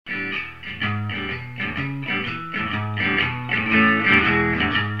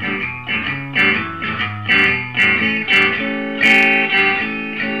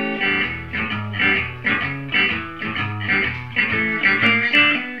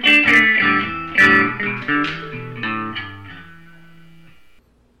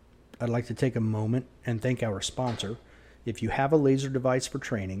like to take a moment and thank our sponsor. If you have a laser device for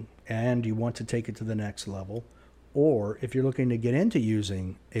training and you want to take it to the next level, or if you're looking to get into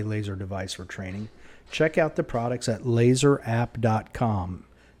using a laser device for training, check out the products at laserapp.com,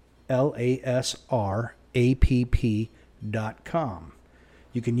 LASRAPP.com.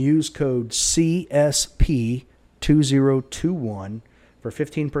 You can use code CSP2021 for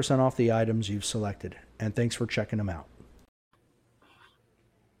 15% off the items you've selected. And thanks for checking them out.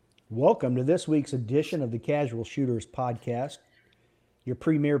 Welcome to this week's edition of the Casual Shooters Podcast, your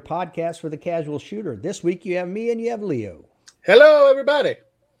premier podcast for the casual shooter. This week you have me and you have Leo. Hello, everybody.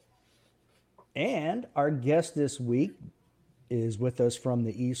 And our guest this week is with us from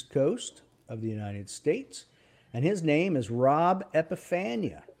the East Coast of the United States, and his name is Rob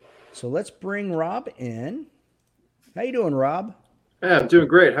Epifania. So let's bring Rob in. How you doing, Rob? Yeah, I'm doing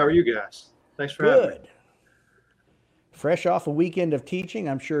great. How are you guys? Thanks for having me. Good. Fresh off a weekend of teaching,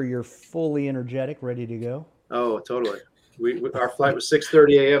 I'm sure you're fully energetic, ready to go. Oh, totally. Our flight was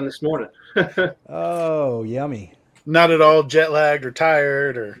 6:30 a.m. this morning. Oh, yummy. Not at all jet lagged or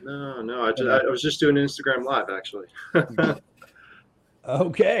tired or No. I was just doing Instagram Live, actually.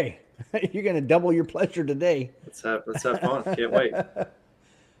 Okay. You're going to double your pleasure today. Let's have fun. Can't wait.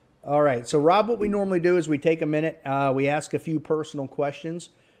 All right. So, Rob, what we normally do is we take a minute. We ask a few personal questions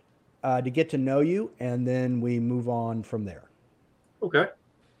to get to know you, and then we move on from there. Okay.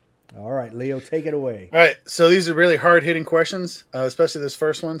 All right, Leo, take it away. All right. So these are really hard-hitting questions, especially this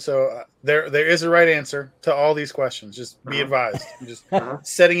first one. So there is a right answer to all these questions. Just be advised. I'm just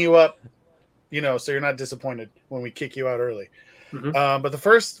setting you up, so you're not disappointed when we kick you out early. Mm-hmm. But the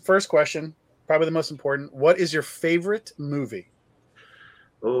first question, probably the most important, what is your favorite movie?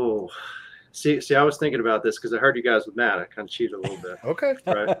 Oh, see, I was thinking about this because I heard you guys were mad. I kind of cheated a little bit. Okay.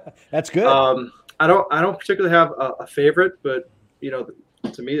 Right. That's good. I don't particularly have a favorite, but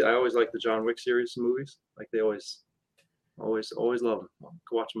to me, I always like the John Wick series of movies. Like they always love them. Go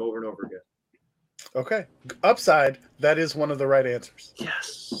watch them over and over again. Okay. Upside, that is one of the right answers.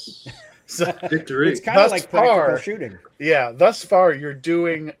 Yes. So, victory. It's kind of like practical shooting. Yeah. Thus far, you're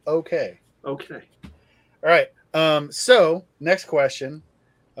doing okay. Okay. All right. So next question,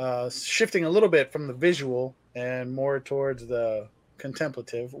 shifting a little bit from the visual and more towards the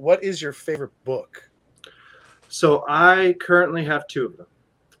contemplative. What is your favorite book? So I currently have two of them.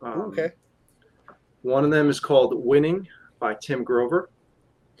 Okay. One of them is called Winning by Tim Grover,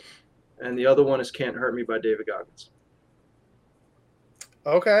 and the other one is Can't Hurt Me by David Goggins.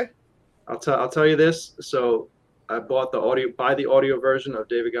 Okay. I'll tell you this. So I bought the audio version of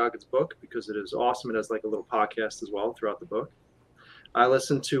David Goggins' book because it is awesome. It has like a little podcast as well throughout the book. I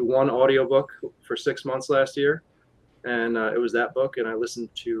listened to one audiobook for 6 months last year, and it was that book, and I listened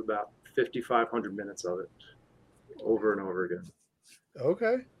to about 5,500 minutes of it over and over again.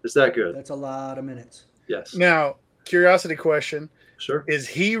 Okay. Is that good? That's a lot of minutes. Yes. Now, curiosity question. Sure. Is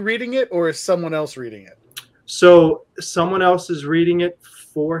he reading it or is someone else reading it? So someone else is reading it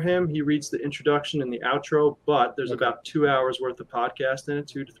for him. He reads the introduction and the outro, but there's about 2 hours worth of podcast in it,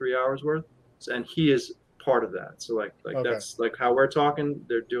 2 to 3 hours worth. And he is part of that. So like that's like how we're talking,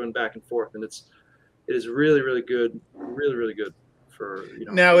 they're doing back and forth, and it is really, really good. Really, really good.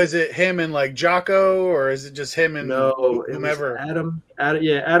 Now, is it him and like Jocko, or is it just him and whomever? Adam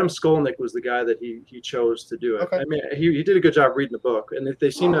Skolnick was the guy that he chose to do it. Okay. I mean, he did a good job reading the book, and they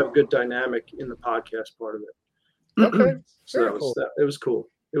seem to have good dynamic in the podcast part of it. Okay. So it was cool.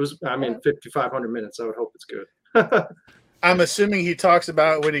 It was, 5,500 minutes. I would hope it's good. I'm assuming he talks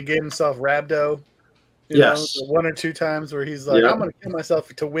about when he gave himself rhabdo. Yes. One or two times where he's like, I'm going to kill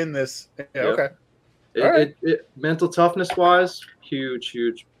myself to win this. Yeah, okay. Mental toughness wise, huge.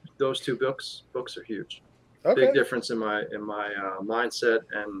 Those two books are huge. Okay. Big difference in my mindset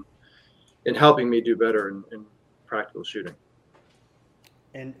and in helping me do better in practical shooting.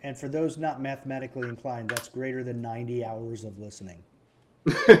 And for those not mathematically inclined, that's greater than 90 hours of listening.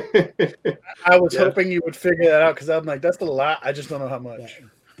 I was hoping you would figure that out because I'm like, that's a lot. I just don't know how much.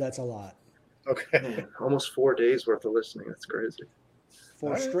 That's a lot. Okay. Man, almost 4 days worth of listening. That's crazy.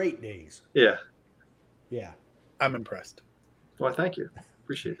 4 straight days. Yeah. Yeah. I'm impressed. Well, thank you.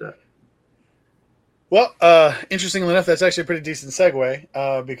 Appreciate that. Well, interestingly enough, that's actually a pretty decent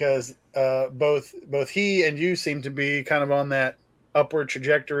segue because both he and you seem to be kind of on that upward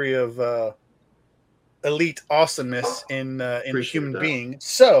trajectory of elite awesomeness in the human being.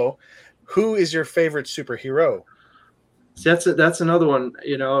 So, who is your favorite superhero? See, that's another one.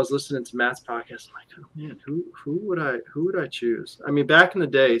 I was listening to Matt's podcast. I'm like, oh man, who would I choose? I mean, back in the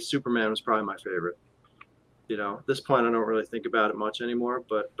day, Superman was probably my favorite. At this point, I don't really think about it much anymore.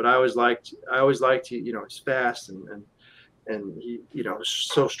 But I always liked he's fast and and he, was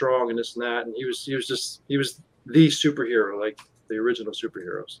so strong and this and that. And he was the superhero, like the original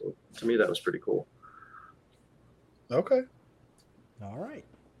superhero. So to me, that was pretty cool. Okay. All right.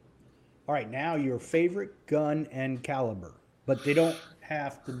 All right. Now your favorite gun and caliber, but they don't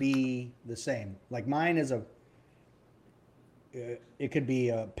have to be the same. Like mine is it could be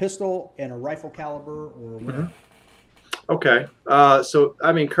a pistol and a rifle caliber or whatever. Mm-hmm. Okay. So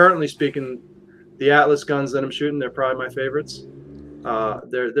I mean, currently speaking, the Atlas guns that I'm shooting, they're probably my favorites.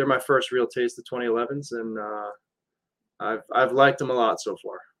 They're my first real taste of 2011s, and I've liked them a lot so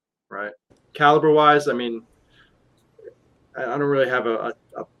far. Right. Caliber wise, I mean, I don't really have a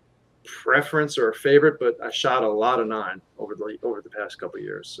preference or a favorite, but I shot a lot of 9 over the past couple of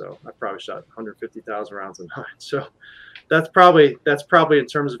years. So I probably shot 150,000 rounds of 9. So that's probably in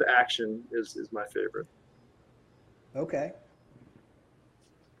terms of action is my favorite. Okay.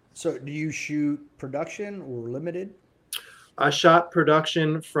 So do you shoot production or limited? I shot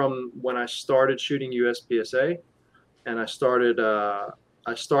production from when I started shooting USPSA, and I started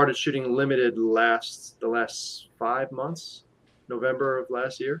shooting limited the last 5 months, November of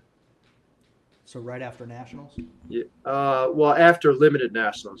last year. So right after nationals? Yeah. Well, after limited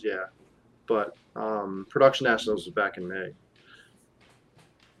nationals, yeah, but production nationals was back in May.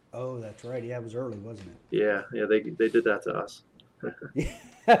 Oh, that's right. Yeah, it was early, wasn't it? Yeah. They did that to us.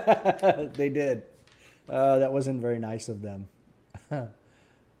 They did. That wasn't very nice of them.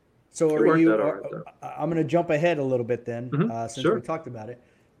 So I'm going to jump ahead a little bit then, since we talked about it.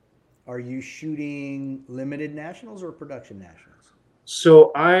 Are you shooting limited nationals or production nationals?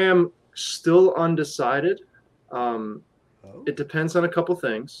 So I am still undecided. It depends on a couple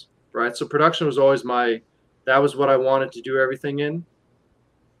things, right? So production was always that was what I wanted to do everything in.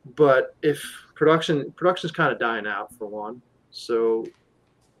 But if production's kind of dying out for one. So,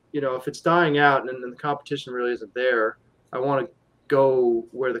 if it's dying out and the competition really isn't there, I want to go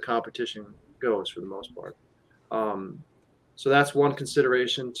where the competition goes for the most part. So that's one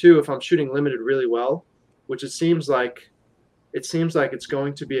consideration. 2, if I'm shooting limited really well, which it seems like it's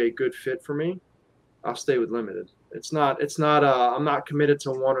going to be a good fit for me, I'll stay with limited. It's not I'm not committed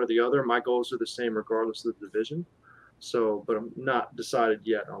to one or the other. My goals are the same regardless of the division. So, but I'm not decided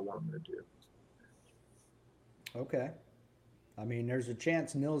yet on what I'm going to do. Okay. I mean, there's a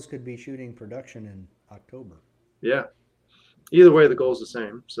chance Nils could be shooting production in October. Yeah. Either way, the goal's the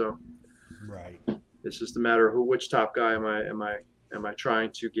same. So, right. It's just a matter of which top guy am I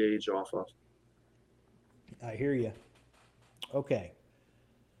trying to gauge off of. I hear you. Okay.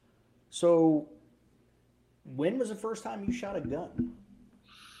 So, when was the first time you shot a gun?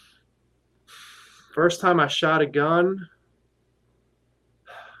 First time I shot a gun,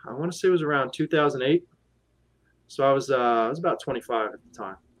 I want to say it was around 2008. So I was about 25 at the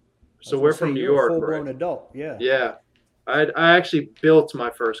time. So we're from New York, full-blown adult, yeah. Yeah, I actually built my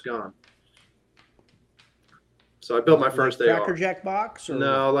first gun. So I built my first AR. Cracker Jack box? Or?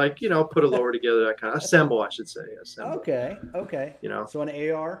 No, put a lower together, that kind of assemble, I should say. Assemble. Okay. So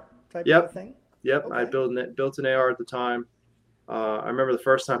an AR type of thing. Yep. Okay. I built an AR at the time. I remember the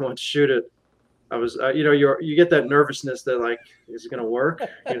first time I went to shoot it. I was, you get that nervousness that is it going to work?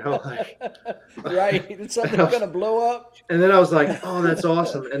 Right. It's something going to blow up. And then I was like, oh, that's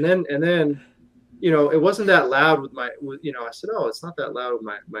awesome. And then, it wasn't that loud I said, oh, it's not that loud with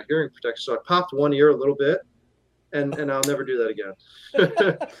my hearing protection. So I popped one ear a little bit, and I'll never do that again.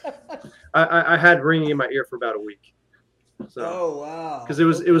 I had ringing in my ear for about a week. So, oh, wow. Because it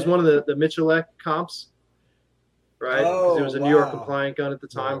was one of the Michelek comps, right? Because it was a New York compliant gun at the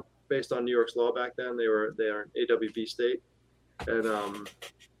time. Wow. Based on New York's law back then. They are an AWB state, and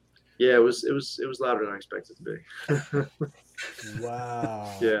it was louder than I expected it to be.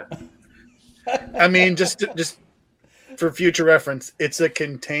 Wow. Yeah. I mean, just for future reference, it's a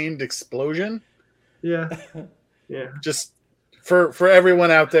contained explosion. Yeah. Yeah. Just for everyone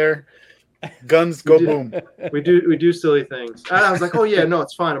out there, guns go boom. We do silly things. And I was like, oh yeah, no,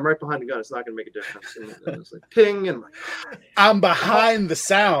 it's fine. I'm right behind the gun. It's not going to make a difference. And it's like ping, and I'm behind the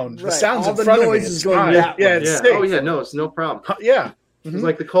sound. Right. The sound's all in front of me. Is going that way. It's safe. Oh yeah, no, it's no problem. Yeah. Mm-hmm. It's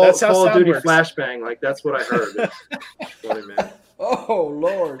like the Call of Duty flashbang. That's what I heard. Funny, man. Oh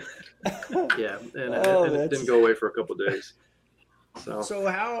Lord. Yeah, and it didn't go away for a couple of days.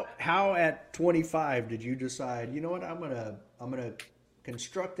 So how at 25 did you decide, you know what, I'm gonna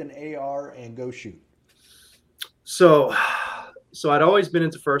construct an AR and go shoot? So I'd always been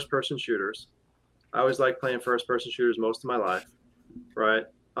into first person shooters. I always liked playing first person shooters most of my life, right?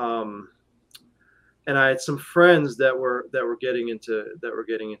 And I had some friends that were getting into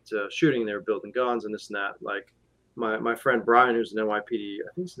shooting. They were building guns and this and that. Like my friend Brian, who's an NYPD,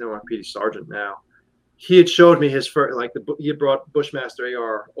 I think he's an NYPD sergeant now. he had showed me his first, like he had brought Bushmaster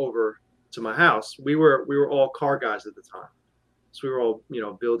AR over to my house. We were all car guys at the time. So we were all,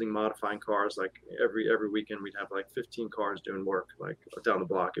 building, modifying cars. Like every weekend we'd have like 15 cars doing work like down the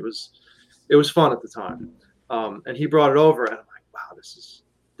block. It was fun at the time. And he brought it over and I'm like, wow, this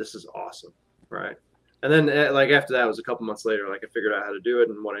is awesome. Right. And then like after that, it was a couple months later, like I figured out how to do it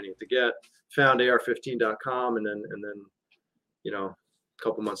and what I needed to get, found ar15.com. And then, a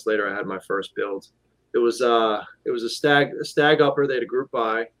couple months later, I had my first build. It was a stag upper. They had a group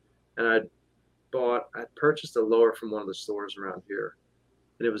buy, and I purchased a lower from one of the stores around here,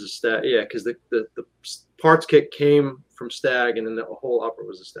 and it was a stag. Yeah, because the parts kit came from stag, and then the whole upper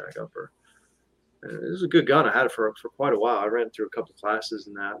was a stag upper. And it was a good gun. I had it for quite a while. I ran through a couple of classes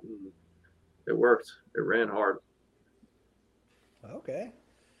and that, and it worked. It ran hard. Okay,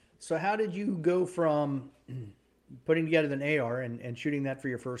 so how did you go from putting together an AR and shooting that for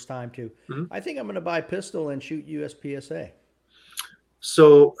your first time to, I think I'm going to buy a pistol and shoot USPSA?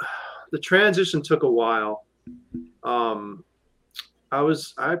 So the transition took a while. I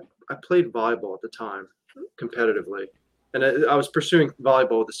played volleyball at the time competitively, and I was pursuing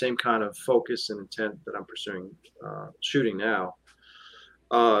volleyball with the same kind of focus and intent that I'm pursuing shooting now.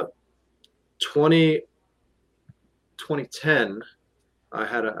 2010, I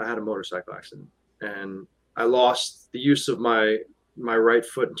had a motorcycle accident, and I lost the use of my right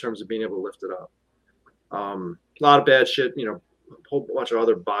foot in terms of being able to lift it up. A lot of bad shit, a whole bunch of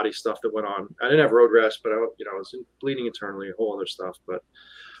other body stuff that went on. I didn't have road rash, but I was bleeding internally, a whole other stuff. But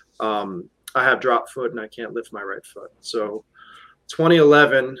I have drop foot and I can't lift my right foot. So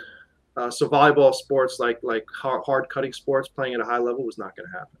 2011, so volleyball sports, like hard cutting sports, playing at a high level was not going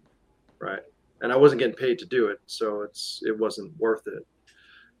to happen, right? And I wasn't getting paid to do it, so it wasn't worth it.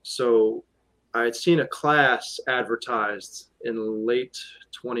 So I had seen a class advertised in late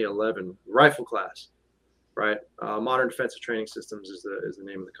 2011, rifle class, right? Modern Defensive Training Systems is the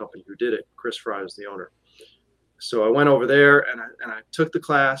name of the company who did it. Chris Fry is the owner. So I went over there and I took the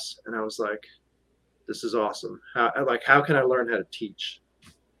class and I was like, this is awesome. How can I learn how to teach,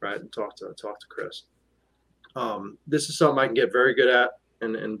 right? And talk to Chris. This is something I can get very good at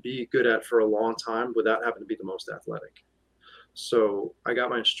and be good at for a long time without having to be the most athletic. So I got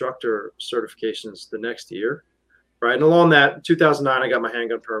my instructor certifications the next year, right? And along that, in 2009, I got my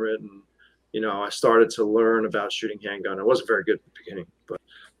handgun permit, and I started to learn about shooting handgun. I wasn't very good at the beginning, but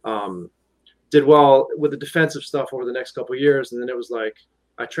did well with the defensive stuff over the next couple of years. And then it was like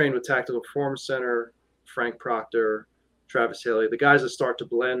I trained with Tactical Performance Center, Frank Proctor, Travis Haley, the guys that start to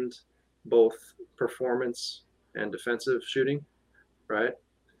blend both performance and defensive shooting, right?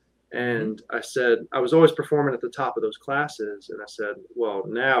 And I said, I was always performing at the top of those classes. And I said, well,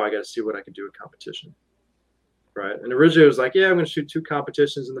 now I got to see what I can do in competition. Right. And originally it was like, yeah, I'm going to shoot 2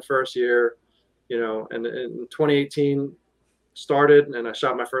 competitions in the first year, and in 2018 started and I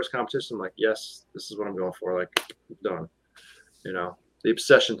shot my first competition. I'm like, yes, this is what I'm going for. Like, done. The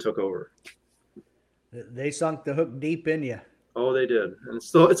obsession took over. They sunk the hook deep in you. Oh, they did. And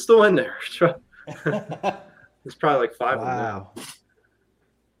it's still in there. It's probably like 5 of them now.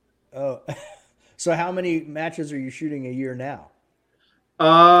 Oh, so how many matches are you shooting a year now?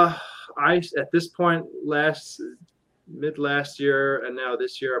 I at this point mid last year and now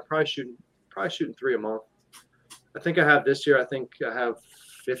this year I'm probably shooting 3 a month. I think I have this year. I think I have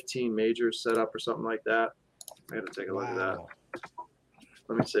 15 majors set up or something like that. I got to take a look at that.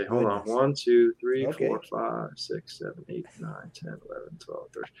 Let me see. Hold on. 1, 2, 3, 4, 5, 6, 7, 8, 9, 10, 11, 12,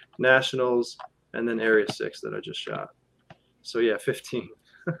 13. Nationals and then Area 6 that I just shot. So yeah, 15.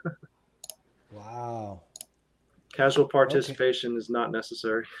 Wow. Casual participation is not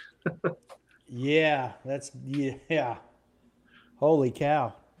necessary. Yeah. Holy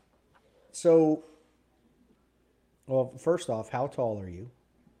cow. So, well, first off, how tall are you?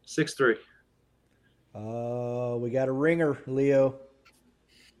 6'3". We got a ringer, Leo.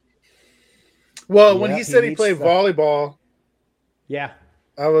 Well, when he said he played volleyball, yeah,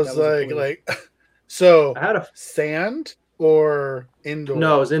 I was like, so I had a sand or indoor?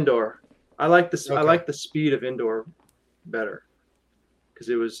 No, it was indoor. I like this. Okay. I like the speed of indoor better because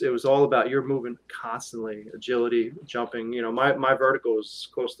it was all about you're moving constantly, agility, jumping. My vertical was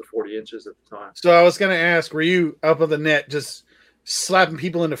close to 40 inches at the time. So I was going to ask, were you up of the net just slapping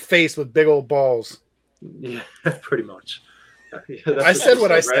people in the face with big old balls? Yeah, pretty much. Yeah, I said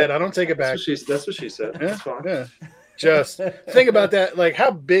what I said. Right? I don't take it back. That's what she said. Yeah, that's fine. Yeah. Just think about that. Like,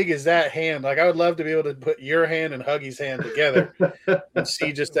 how big is that hand? Like, I would love to be able to put your hand and Huggy's hand together and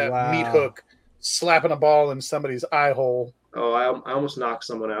see just that meat hook slapping a ball in somebody's eye hole. Oh, I almost knocked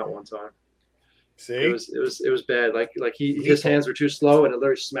someone out one time. See, it was bad. Like his hands were too slow, and it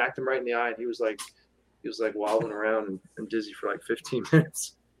literally smacked him right in the eye. And he was like he was like wobbling around and dizzy for like 15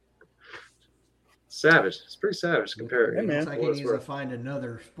 minutes. Savage. It's pretty savage compared. Yeah, man. Looks like he needs to find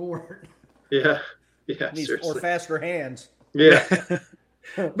another sport. Yeah, Or faster hands. Yeah.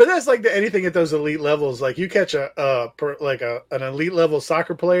 But that's like anything at those elite levels. Like you catch an elite level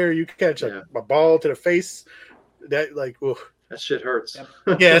soccer player, you catch a ball to the face. That like, oof. That shit hurts.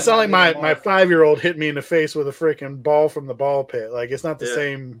 Yep. Yeah, it's not like my 5-year-old hit me in the face with a freaking ball from the ball pit. Like it's not the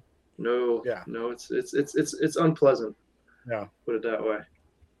same. No. Yeah. No, it's unpleasant. Yeah. Put it that way.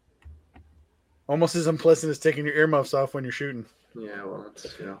 Almost as unpleasant as taking your earmuffs off when you're shooting. Yeah, well,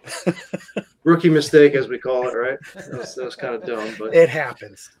 it's rookie mistake as we call it, right? That was kind of dumb, but it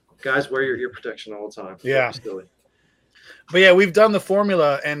happens. Guys, wear your ear protection all the time. Yeah. But yeah, we've done the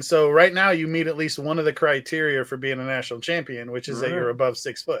formula, and so right now you meet at least one of the criteria for being a national champion, which is that you're above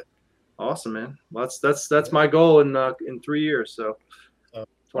 6 foot. Awesome, man. Well, that's my goal in 3 years. So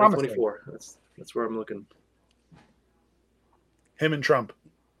 2024. That's where I'm looking. Him and Trump.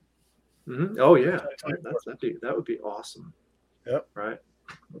 Mm-hmm. Oh yeah, that would be awesome. Yep. Right.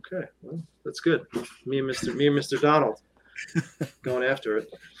 Okay. Well, that's good. Me and Mr. Donald going after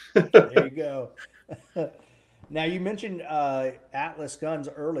it. There you go. Now you mentioned Atlas guns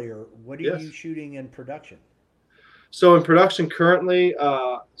earlier. What are you shooting in production? So in production currently,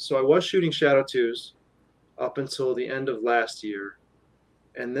 so I was shooting Shadow 2s up until the end of last year,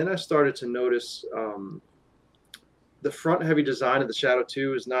 and then I started to notice the front heavy design of the Shadow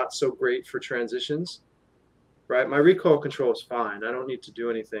 2 is not so great for transitions. Right, my recoil control is fine. I don't need to do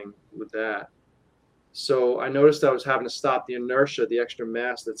anything with that. So I noticed I was having to stop the inertia, the extra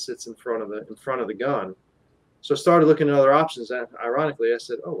mass that sits in front of the gun. So I started looking at other options, and ironically, I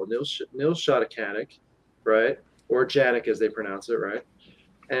said, "Oh well, Nils shot a Canic, right, or Janik as they pronounce it, right?"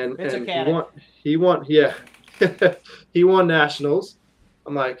 And he won, yeah, he won nationals.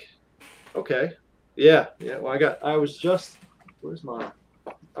 I'm like, okay, yeah. Well,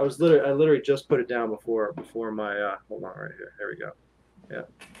 I literally just put it down before my hold on right here. There we go. Yeah.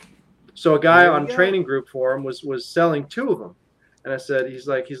 So a guy on training group forum was selling 2 of them, and I said, he's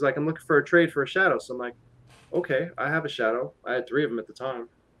like I'm looking for a trade for a Shadow. So I'm like, okay, I have a Shadow. I had 3 of them at the time.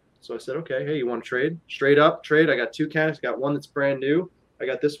 So I said, okay, hey, you want to trade? Straight up trade. I got 2 Canics. Got one that's brand new. I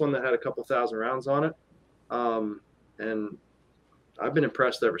got this one that had a couple thousand rounds on it, and I've been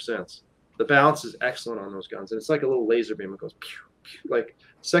impressed ever since. The balance is excellent on those guns, and it's like a little laser beam. It goes pew, pew, like.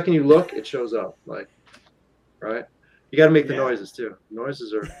 Second you look, it shows up. Like, right? You got to make the noises too.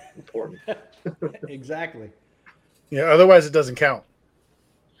 Noises are important. Exactly. Yeah. Otherwise, it doesn't count.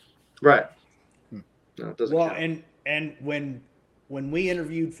 Right. No, it doesn't. Well, count. and when we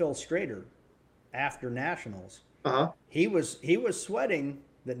interviewed Phil Strader after nationals, he was sweating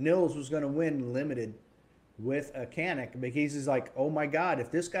that Nils was going to win limited with a Canic because he's like, oh my God, if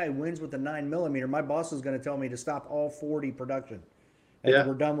this guy wins with a 9mm, my boss is going to tell me to stop all 40 production. And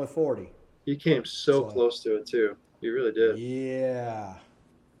we're done with 40. He came so close to it too. He really did. Yeah.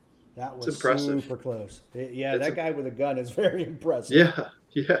 That was impressive. Super close. That guy with a gun is very impressive.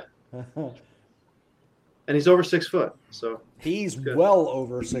 Yeah. And he's over 6 foot. So he's well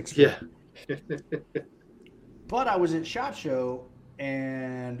over 6 foot. Yeah. But I was at SHOT Show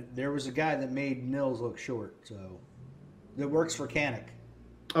and there was a guy that made Nils look short, so that works for Canic.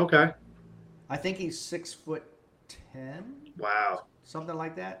 Okay. I think he's 6'10". Wow. Something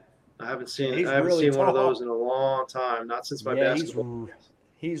like that. I haven't seen one of those in a long time. Not since my basketball.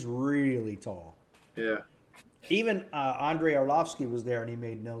 He's really tall. Yeah. Even Andrei Arlovsky was there, and he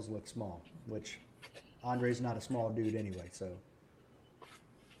made Nils look small, which Andrei's not a small dude anyway. So.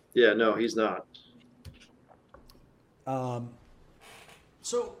 Yeah, no, he's not.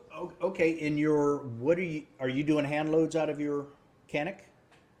 So okay, are you doing hand loads out of your Canic?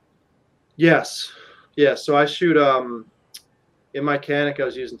 Yes. Yeah. So I shoot in my Canic, I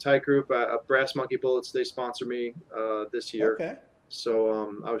was using Tight Group, Brass Monkey Bullets. They sponsor me this year. Okay.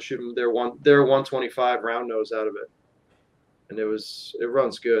 So I was shooting their 125 round nose out of it, and it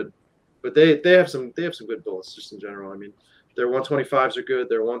runs good. But they have some good bullets just in general. I mean, their 125s are good.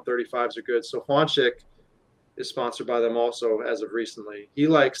 Their 135s are good. So Juanchik is sponsored by them also as of recently. He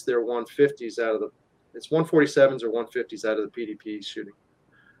likes their 150s it's 147s or 150s out of the PDP shooting.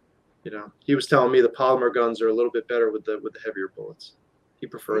 You know, he was telling me the polymer guns are a little bit better with the heavier bullets. He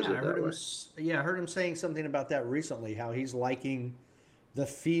prefers it that way. I heard him saying something about that recently, how he's liking the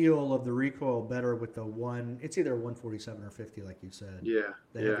feel of the recoil better with the one. It's either 147 or 50, like you said. Yeah.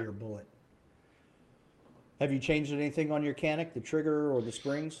 The heavier bullet. Have you changed anything on your Canic, the trigger or the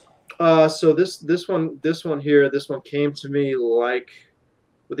springs? So this one here came to me like,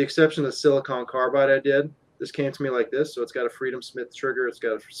 with the exception of the silicon carbide I did. This came to me like this. So it's got a Freedom Smith trigger. It's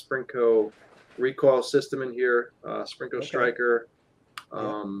got a Sprinco recoil system in here, Sprinkler Okay. Striker.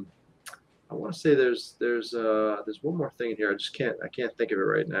 I want to say there's one more thing in here. I can't think of it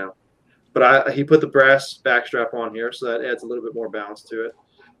right now. But he put the brass backstrap on here, so that adds a little bit more balance to it.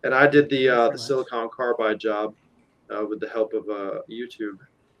 And I did the silicon carbide job with the help of YouTube,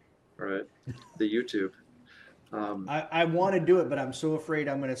 right? The YouTube. I want to do it, but I'm so afraid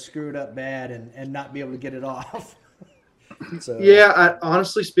I'm going to screw it up bad and not be able to get it off. So yeah,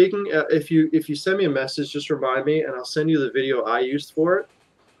 honestly speaking, if you send me a message, just remind me, and I'll send you the video I used for it.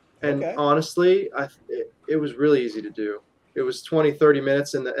 And okay. honestly, it was really easy to do. It was 20, 30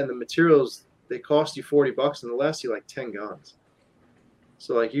 minutes, and the materials, they cost you $40, and they last you like 10 guns.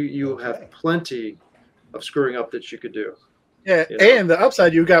 So like you have plenty of screwing up that you could do. Yeah, and the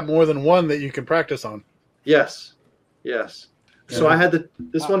upside, you got more than one that you can practice on. Yes. So I had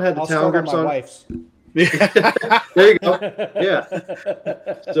this one had the talon grips on. Wife's. There you go. Yeah.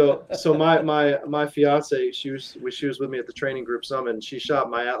 So my fiance, she was with me at the training group summit, and she shot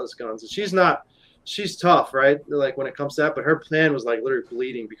my Atlas guns. And she's tough, right? Like when it comes to that, but her plan was like literally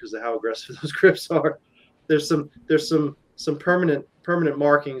bleeding because of how aggressive those grips are. There's some permanent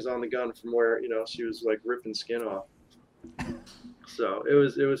markings on the gun from where she was like ripping skin off. So it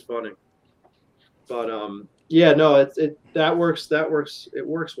was funny. But yeah, no, that works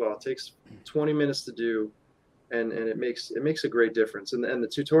well. It takes 20 minutes to do, and it makes a great difference. And the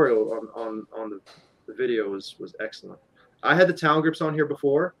tutorial on the video was excellent. I had the talon grips on here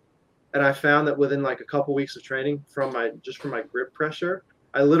before, and I found that within like a couple weeks of training from my grip pressure,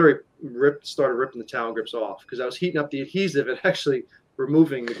 I literally started ripping the talon grips off because I was heating up the adhesive and actually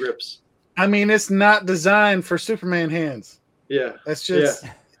removing the grips. I mean, it's not designed for Superman hands. Yeah, that's just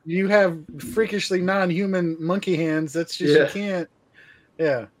you have freakishly non-human monkey hands. That's just you can't.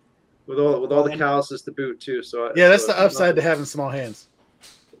 Yeah, with all the calluses to boot too. So that's the upside to having small hands.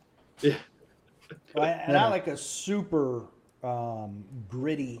 Yeah, and I like a super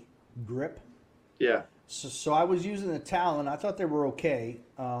gritty grip. Yeah. So I was using the talon. I thought they were okay.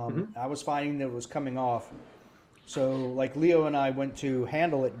 I was finding that it was coming off. So like Leo and I went to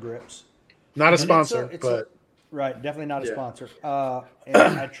Handle It Grips. Not a sponsor, but right, definitely not a sponsor. And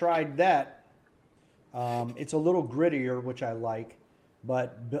I tried that. It's a little grittier, which I like.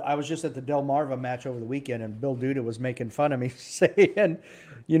 But I was just at the Delmarva match over the weekend, and Bill Duda was making fun of me, saying,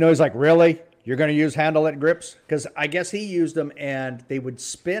 he's like, "Really? You're going to use Handle It grips?" Because I guess he used them, and they would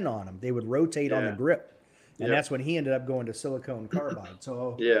spin on them. They would rotate on the grip, and that's when he ended up going to silicone carbide.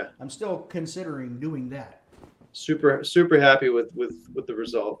 So I'm still considering doing that. Super happy with the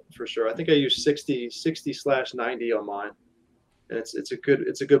result for sure. I think I used 60/90 on mine, and it's a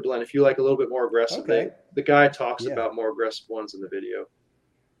good blend. If you like a little bit more aggressive, the guy talks about more aggressive ones in the video,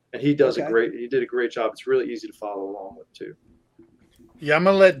 and he does he did a great job. It's really easy to follow along with too. Yeah, I'm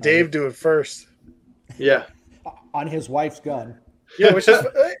gonna let Dave do it first. Yeah, on his wife's gun. Yeah, which is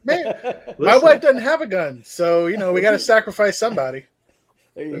man. My wife doesn't have a gun, so we got to sacrifice somebody.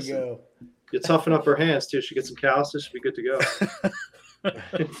 There you go. You toughen up her hands too. She gets some calluses. She'll be good to go.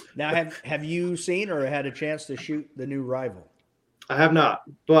 Now, have you seen or had a chance to shoot the new Rival? I have not,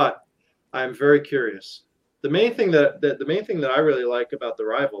 but I'm very curious. The main thing that I really like about the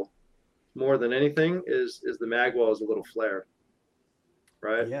Rival, more than anything, is the magwell is a little flared,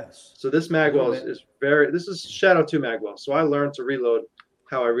 right? Yes. So this magwell is this is Shadow 2 magwell. So I learned to reload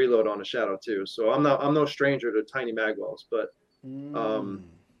how I reload on a Shadow 2. So I'm no stranger to tiny magwells, but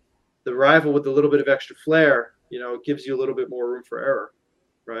the Rival with a little bit of extra flare, it gives you a little bit more room for error,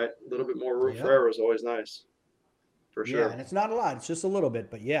 right? A little bit more room for error is always nice, for sure. Yeah, and it's not a lot; it's just a little bit,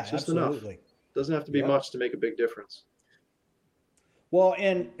 but yeah, just absolutely. Enough. Doesn't have to be much to make a big difference. Well,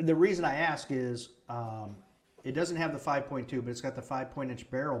 and the reason I ask is it doesn't have the 5.2, but it's got the 5-point-inch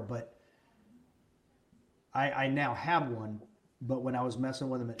barrel. But I now have one. But when I was messing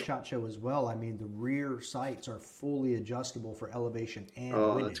with them at SHOT Show as well, I mean, the rear sights are fully adjustable for elevation and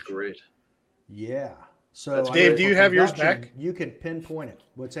windage. That's great. Yeah. So Dave, do you have yours back? You can pinpoint it.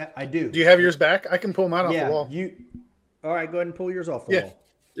 What's that? I do. Do you have yours back? I can pull mine off the wall. All right, go ahead and pull yours off the wall.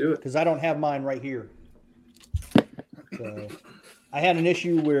 Do it. Because I don't have mine right here. So I had an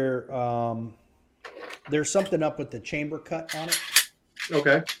issue where there's something up with the chamber cut on it.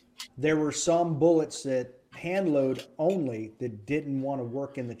 Okay. There were some bullets that hand load only that didn't want to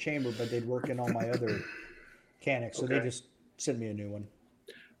work in the chamber, but they'd work in all my other mechanics. So they just sent me a new one.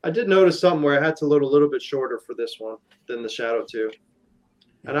 I did notice something where I had to load a little bit shorter for this one than the Shadow 2.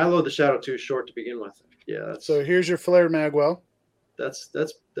 And I load the Shadow 2 short to begin with. Yeah. So here's your flare magwell. That's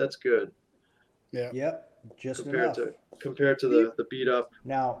good. Yeah. Yep. Just compared to the beat up.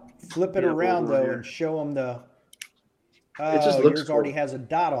 Now flip it around though and show them the. It just looks yours already has a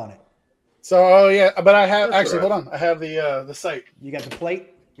dot on it. So, oh yeah, but I have That's actually. all right. Hold on, I have the site. You got the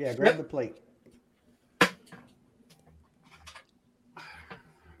plate? Yeah, grab the plate.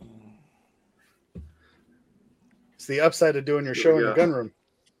 It's the upside of doing your There show we in the go. gun room.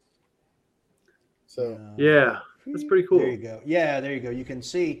 So Yeah, that's pretty cool. There you go. Yeah, there you go. You can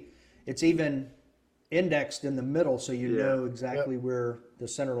see it's even indexed in the middle, so you Yeah. know exactly where the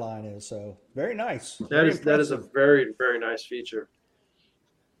center line is. So very nice. That Very is a impressive. very, very nice feature.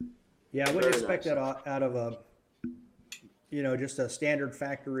 Yeah, I wouldn't Very expect nice. that out of a, just a standard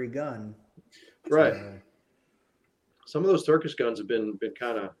factory gun. Right. So, Some of those Turkish guns have been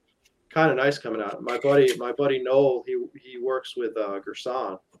kind of nice coming out. My buddy Noel, he works with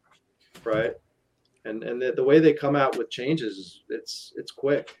Gersan, right? And the way they come out with changes, it's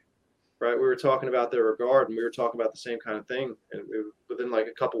quick, right? We were talking about their regard, and we were talking about the same kind of thing. And within like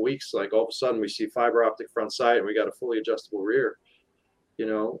a couple weeks, like all of a sudden, we see fiber optic front sight, and we got a fully adjustable rear,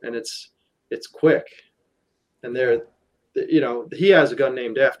 and it's quick. And he has a gun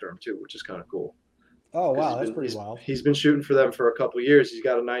named after him too, which is kind of cool. oh Because wow, that's pretty wild. he's been shooting for them for a couple of years. He's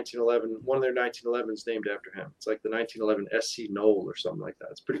got a 1911, one of their 1911s named after him. It's like the 1911 SC Knoll or something like that.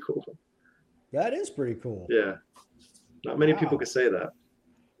 It's pretty cool. That is pretty cool. Yeah, not many people Wow. can say that.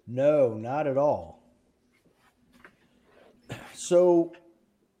 No, not at all. So,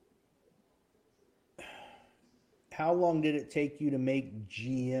 how long did it take you to make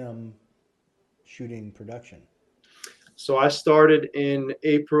GM shooting production? So I started in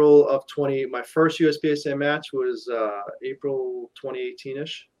April of 20. My first USPSA match was April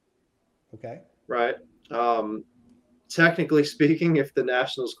 2018ish, Okay. right? Technically speaking, if the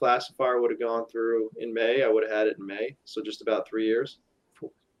Nationals classifier would have gone through in May, I would have had it in May. So just about 3 years.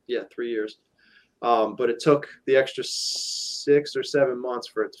 Yeah, 3 years. But it took the extra 6 or 7 months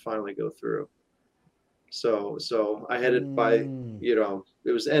for it to finally go through. So I had it by,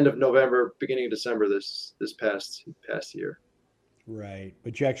 it was end of November, beginning of December this past year. Right,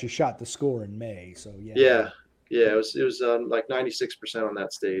 but you actually shot the score in May, so yeah. Yeah. It was like 96% on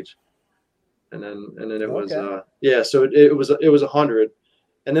that stage, and then it was Okay. So it was 100,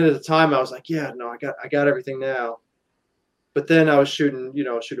 and then at the time I was like, yeah, no, I got everything now. But then I was shooting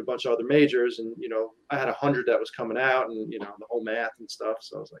a bunch of other majors, and I had 100 that was coming out, and the whole math and stuff.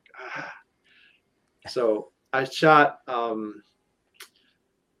 So I was like, So I shot. I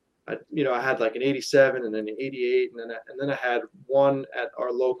had like an 87 and then an 88, and then I had one at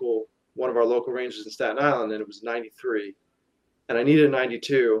one of our local ranges in Staten Island, and it was 93, and I needed a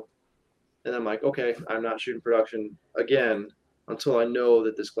 92, and I'm like, okay, I'm not shooting production again until I know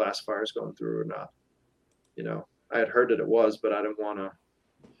that this classifier is going through or not. I had heard that it was, but I didn't want to.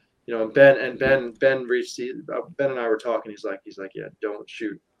 Ben reached. Ben and I were talking. He's like, yeah, don't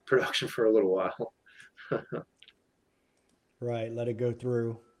shoot production for a little while. Right, let it go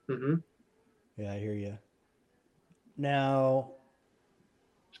through. Mm-hmm. Yeah, I hear you. Now,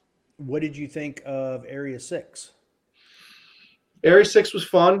 what did you think of Area 6? Area 6 was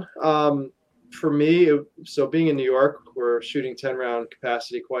fun. For me, so being in New York, we're shooting 10-round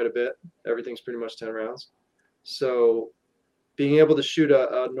capacity quite a bit. Everything's pretty much 10 rounds. So being able to shoot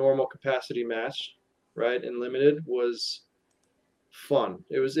a normal capacity match, right, in limited was fun.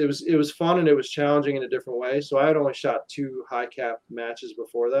 It was fun, and it was challenging in a different way. So I had only shot 2 high cap matches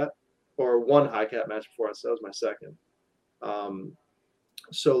before that, or 1 high cap match before that. So that was my second.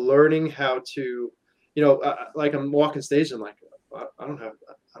 So learning how to, like I'm walking stage, and I'm like, I don't have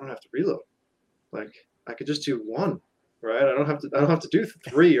to reload. Like I could just do 1, right? I don't have to do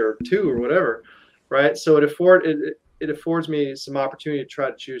 3 or 2 or whatever, right? So it affords me some opportunity to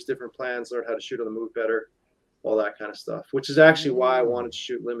try to choose different plans, learn how to shoot on the move better, all that kind of stuff, which is actually why I wanted to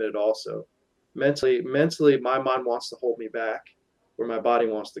shoot limited also. Mentally, my mind wants to hold me back where my body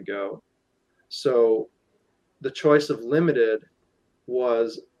wants to go. So the choice of limited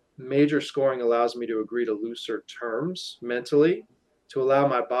was major scoring allows me to agree to looser terms mentally to allow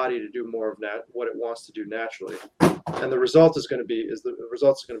my body to do more of what it wants to do naturally. And the result is going to be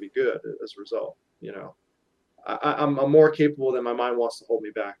good as a result. I'm more capable than my mind wants to hold me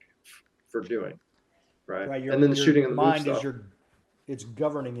back for doing. Right. And then the shooting and the move stuff. It's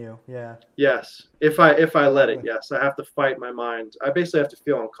governing you. Yeah. Yes. If I let it, yes. I have to fight my mind. I basically have to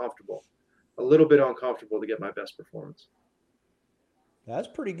feel uncomfortable, a little bit uncomfortable to get my best performance. That's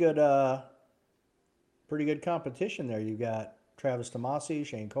pretty good competition there. You got Travis Tomasi,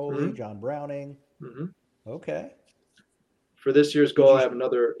 Shane Coley, John Browning. Mm-hmm. Okay. For this year's goal, I have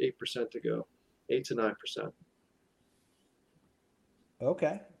another 8% to go, 8 to 9%.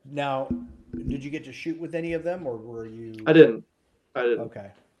 Okay. Now, did you get to shoot with any of them, or were you? I didn't.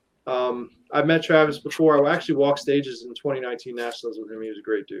 Okay. I've met Travis before. I actually walked stages in 2019 Nationals with him. He was a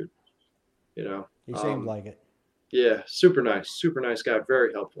great dude. You know, He seemed like it. yeah, super nice guy,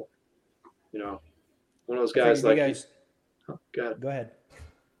 very helpful. You know, one of those guys like oh, go ahead.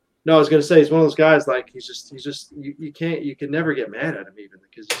 No, I was gonna say he's one of those guys like he's just you can never get mad at him even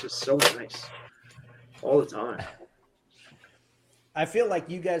because he's just so nice all the time. I feel like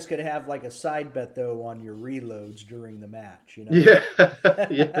you guys could have like a side bet though on your reloads during the match. You know?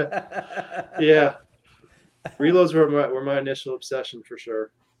 Yeah, yeah. Reloads were my initial obsession for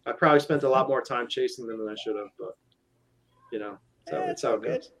sure. I probably spent a lot more time chasing them than I should have, but you know, it's how it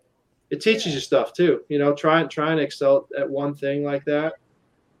goes. It teaches you stuff too. You know, try and excel at one thing like that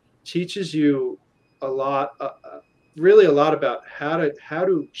teaches you a lot, really a lot about how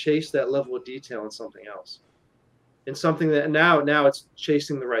to chase that level of detail in something else, in something that now it's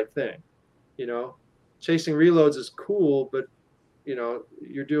chasing the right thing. You know, chasing reloads is cool, but you know,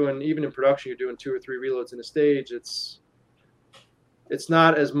 you're doing, even in production, you're doing 2 or 3 reloads in a stage. It's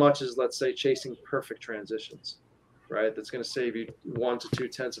not as much as, let's say, chasing perfect transitions, right? That's going to save you 1 to 2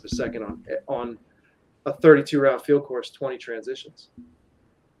 tenths of a second on a 32 round field course, 20 transitions,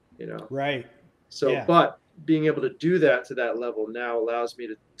 you know? Right. So, yeah. But being able to do that to that level now allows me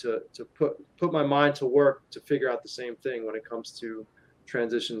to put my mind to work to figure out the same thing when it comes to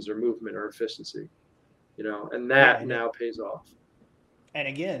transitions or movement or efficiency, you know, and that now pays off. And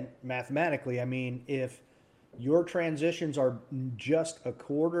again, mathematically, I mean, if your transitions are just a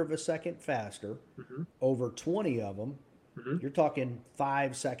quarter of a second faster, over 20 of them, you're talking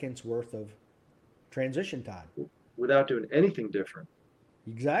 5 seconds worth of transition time. Without doing anything different.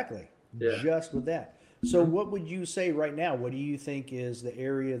 Exactly. Yeah. Just with that. So what would you say right now? What do you think is the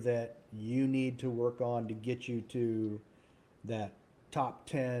area that you need to work on to get you to that top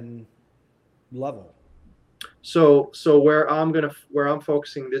 10 level? So where I'm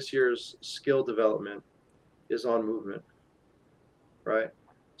focusing this year's skill development is on movement, right?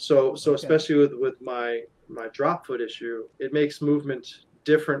 So especially with my drop foot issue, it makes movement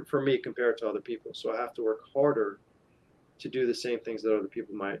different for me compared to other people. So I have to work harder to do the same things that other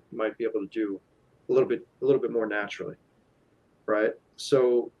people might be able to do a little bit more naturally, right?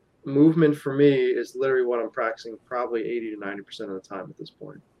 So movement for me is literally what I'm practicing probably 80 to 90% of the time at this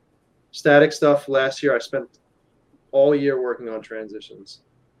point. Static stuff last year I spent all year working on transitions.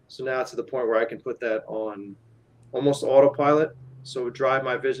 So now it's to the point where I can put that on almost autopilot. So drive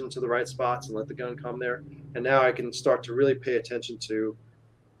my vision to the right spots and let the gun come there. And now I can start to really pay attention to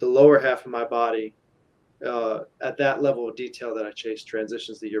the lower half of my body at that level of detail that I chased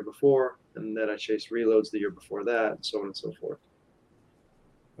transitions the year before, and that I chased reloads the year before that, and so on and so forth.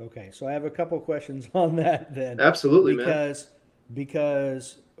 Okay, so I have a couple questions on that then. Absolutely,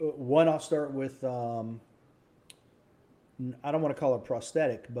 because one, I'll start with I don't want to call it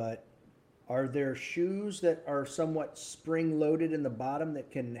prosthetic, but are there shoes that are somewhat spring loaded in the bottom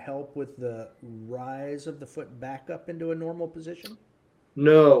that can help with the rise of the foot back up into a normal position?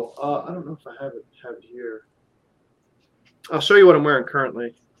 No, I don't know if I have it here. I'll show you what I'm wearing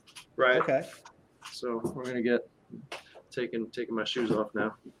currently. Right. Okay. So we're gonna get taking my shoes off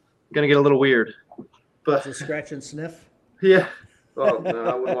now. Gonna get a little weird, but it's a scratch and sniff. Yeah. Well, no,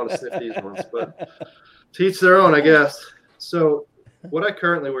 I wouldn't want to sniff these ones, but to each their own, I guess. So what I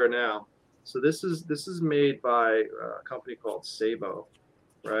currently wear now. So this is made by a company called Sabo,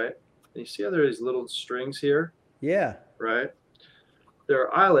 right? And you see how there are these little strings here? Yeah. Right. There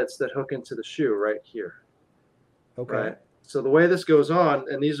are eyelets that hook into the shoe right here. Okay. Right. So the way this goes on,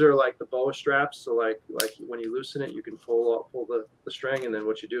 and these are like the boa straps. So like when you loosen it, you can pull the string, and then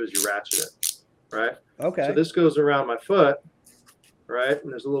what you do is you ratchet it. Right. Okay. So this goes around my foot. Right.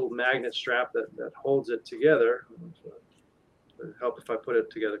 And there's a little magnet strap that holds it together. It'll help if I put it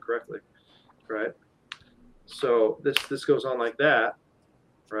together correctly. Right. So this goes on like that.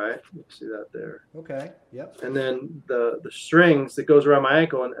 Right. You see that there. Okay. Yep. And then the strings that goes around my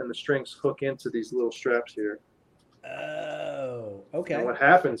ankle, and the strings hook into these little straps here. Oh, okay. And what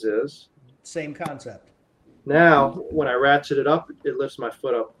happens is, same concept. Now, when I ratchet it up, it lifts my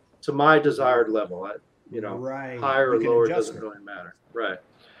foot up to my desired level. Right. Higher or lower doesn't really matter. Right.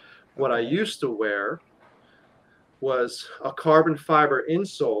 What I used to wear was a carbon fiber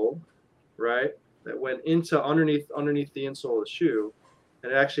insole, right, that went into underneath the insole of the shoe,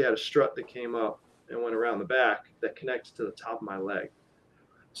 and it actually had a strut that came up and went around the back that connected to the top of my leg.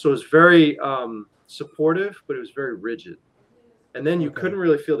 So it was very supportive, but it was very rigid. And then you couldn't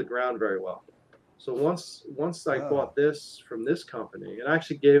really feel the ground very well. So once I bought this from this company, and I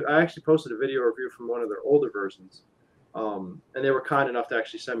actually posted a video review from one of their older versions, and they were kind enough to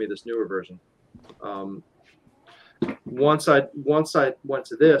actually send me this newer version. Once I went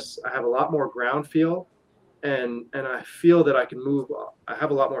to this, I have a lot more ground feel, and I feel that I can move. I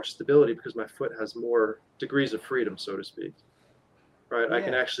have a lot more stability because my foot has more degrees of freedom, so to speak. Right, Yeah. I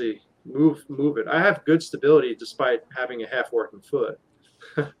can actually move it. I have good stability despite having a half working foot,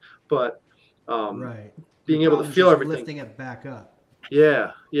 but Right. being Your able to problem's feel just everything. lifting it back up.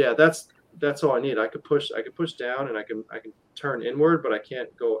 Yeah, that's all I need. I could push down, and I can turn inward, but I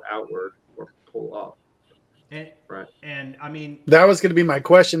can't go outward or pull up. And Right. and I mean, That was going to be my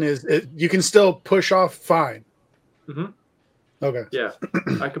question. Is you can still push off fine? Mm-hmm. Okay. Yeah,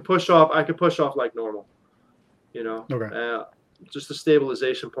 I could push off like normal. Okay. Just the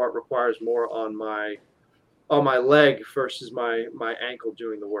stabilization part requires more on my leg versus my ankle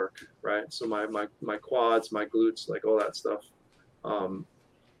doing the work, right? So my quads, my glutes, like all that stuff,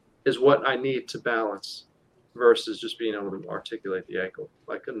 is what I need to balance versus just being able to articulate the ankle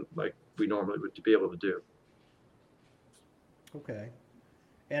like we normally would be able to do. okay.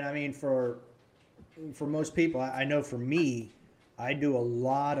 And I mean, for most people, I know for me, I do a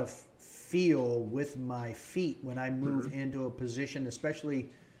lot of feel with my feet when I move Mm-hmm. into a position, especially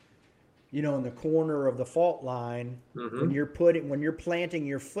in the corner of the fault line. Mm-hmm. When you're planting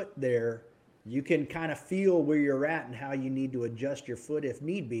your foot there, you can kind of feel where you're at and how you need to adjust your foot if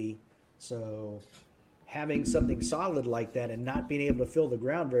need be. So having something solid like that and not being able to feel the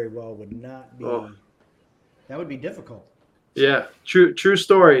ground very well would not be Oh. that would be difficult. Yeah, true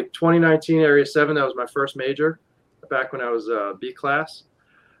story. 2019 Area 7, that was my first major back when I was B class.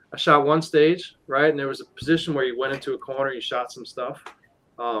 I shot one stage, right? And there was a position where you went into a corner, you shot some stuff,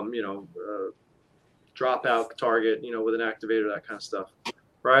 drop out target, with an activator, that kind of stuff,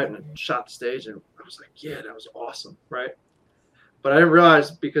 right? And I shot the stage, and I was like, yeah, that was awesome, right? But I didn't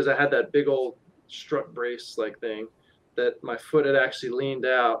realize, because I had that big old strut brace like thing, that my foot had actually leaned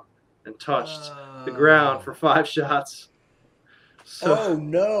out and touched the ground for 5 shots. So, oh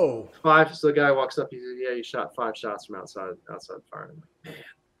no! So the guy walks up. He says, "Yeah, you shot 5 shots from outside the fire." I'm like, man,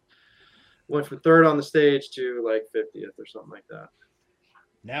 went from third on the stage to like 50th or something like that.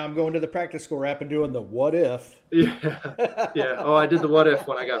 Now I'm going to the practice score app and doing the what if. Yeah. Oh, I did the what if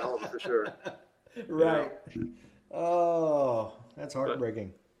when I got home for sure. Right. Oh, that's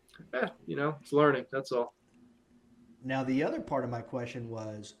heartbreaking. But, it's learning. That's all. Now the other part of my question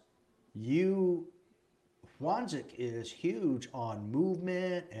was, Wanzik is huge on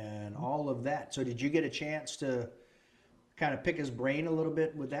movement and all of that. So did you get a chance to kind of pick his brain a little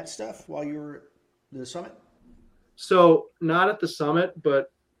bit with that stuff while you were at the summit? So not at the summit,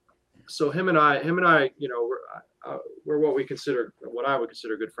 but so him and I, we're what I would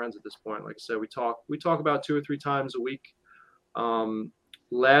consider good friends at this point. Like I said, we talk about 2 or 3 times a week.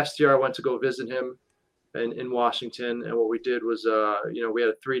 Last year I went to go visit him in Washington, and what we did was, we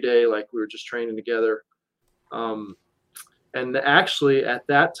had a 3-day, like we were just training together. And actually at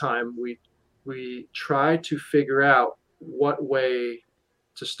that time we tried to figure out what way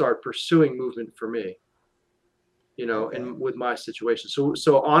to start pursuing movement for me, Okay. and with my situation.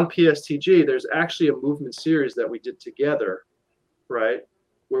 So on PSTG, there's actually a movement series that we did together, right?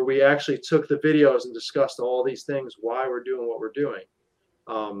 Where we actually took the videos and discussed all these things, why we're doing what we're doing.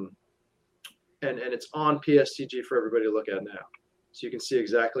 And it's on PSTG for everybody to look at now. So you can see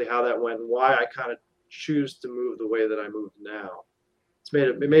exactly how that went and why I kind of choose to move the way that I move now.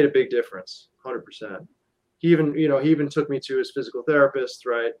 It made a big difference, 100%. He even took me to his physical therapist,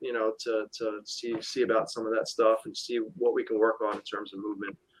 right? To see about some of that stuff and see what we can work on in terms of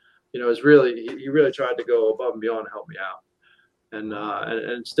movement. He really tried to go above and beyond to help me out, and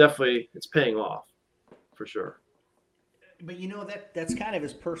it's paying off, for sure. But that's kind of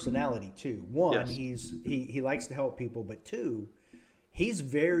his personality too. One, Yes. he likes to help people, but two, he's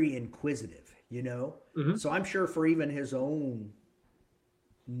very inquisitive, Mm-hmm. So I'm sure for even his own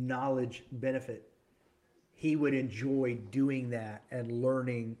knowledge benefit, he would enjoy doing that and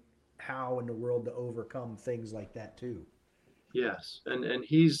learning how in the world to overcome things like that too. Yes. And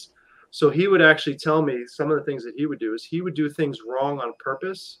he would actually tell me some of the things that he would do is he would do things wrong on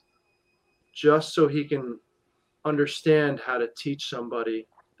purpose just so he can understand how to teach somebody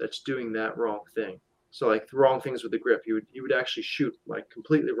that's doing that wrong thing. So like the wrong things with the grip, he would actually shoot like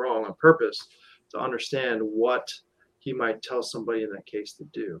completely wrong on purpose to understand what he might tell somebody in that case to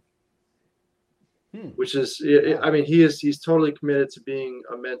do. Which is, he's totally committed to being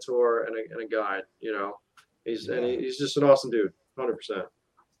a mentor and a guide. He's just an awesome dude, 100%.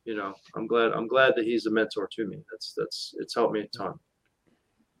 I'm glad that he's a mentor to me. It's helped me a ton.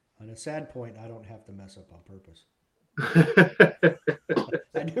 On a sad point, I don't have to mess up on purpose.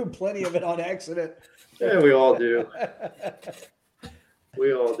 I do plenty of it on accident. Yeah, we all do.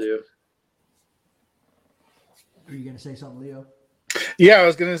 We all do. Are you going to say something, Leo? Yeah, I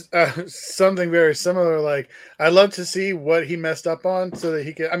was gonna something very similar. Like, I'd love to see what he messed up on so that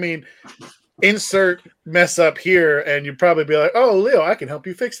he can. I mean, insert mess up here, and you'd probably be like, "Oh, Leo, I can help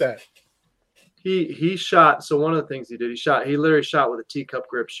you fix that." He shot. So one of the things he did, he literally shot with a teacup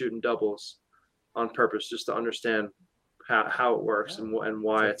grip, shooting doubles on purpose, just to understand how it works and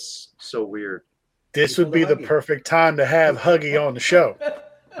why it's so weird. This would be the perfect time to have Huggy on the show.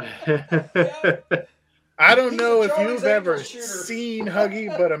 I don't know if you've ever seen Huggy,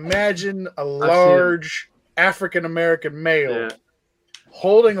 but imagine a large African American male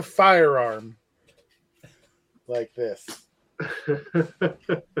holding a firearm like this.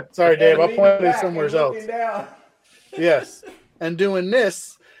 Sorry, Dave, I'll point it somewhere else. Yes, and doing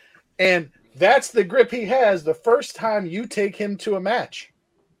this, and that's the grip he has the first time you take him to a match.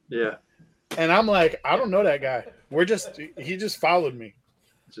 Yeah. And I'm like, I don't know that guy. He just followed me.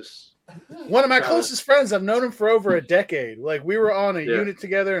 One of my closest friends. I've known him for over a decade. Like, we were on a unit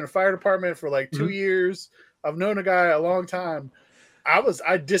together in a fire department for like 2 years. I've known a guy a long time.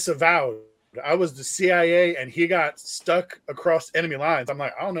 I disavowed. I was the CIA, and he got stuck across enemy lines. I'm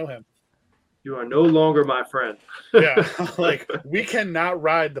like, I don't know him. You are no longer my friend. Yeah, like, we cannot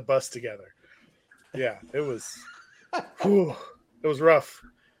ride the bus together. Yeah, it was rough.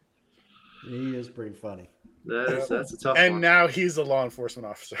 He is pretty funny. That's a tough one. And now he's a law enforcement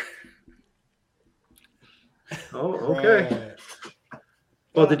officer. Oh, okay. Right.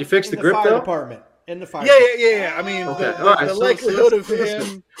 Well, did you fix the grip though? Department. In the fire. Yeah. I mean, the likelihood of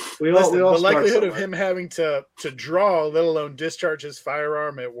him, the likelihood of him having to draw, let alone discharge his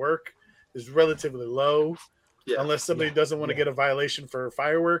firearm at work, is relatively low. Yeah. Unless somebody doesn't want to get a violation for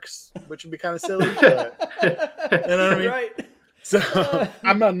fireworks, which would be kind of silly. But, you know what I mean? Right. So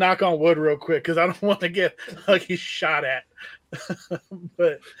I'm gonna knock on wood real quick because I don't want to get Huggy shot at.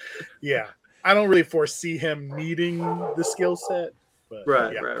 But yeah, I don't really foresee him needing the skill set. But,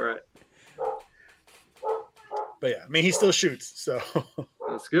 right. But yeah, I mean, he still shoots, so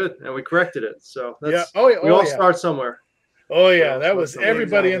that's good, and we corrected it. So we all start somewhere. Oh yeah, that was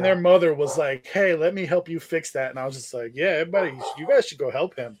everybody and their mother was like, "Hey, let me help you fix that," and I was just like, "Yeah, everybody, you guys should go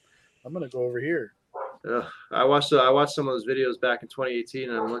help him. I'm gonna go over here." I watched some of those videos back in 2018,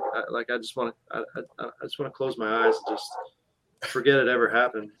 and I'm like, I just want to close my eyes and just forget it ever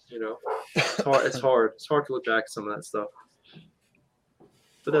happened. You know, it's hard to look back at some of that stuff,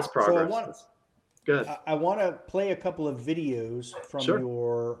 but that's progress. Good. I want to play a couple of videos from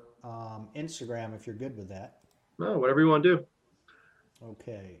your Instagram if you're good with that. No, whatever you want to do.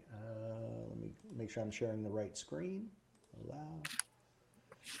 Okay, let me make sure I'm sharing the right screen. Allow.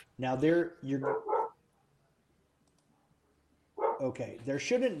 Now there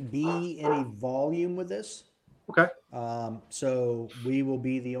shouldn't be any volume with this. Okay. So we will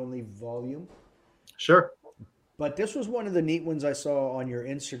be the only volume. Sure. But this was one of the neat ones I saw on your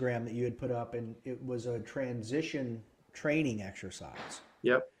Instagram that you had put up, and it was a transition training exercise.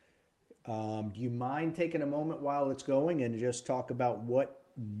 Yep. Do you mind taking a moment while it's going and just talk about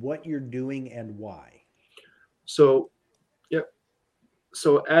what you're doing and why? So, yep.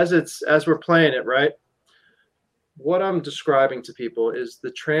 So as we're playing it, right? What I'm describing to people is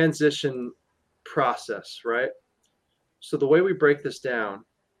the transition process, right? So the way we break this down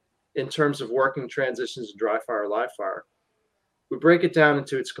in terms of working transitions in dry fire, live fire, we break it down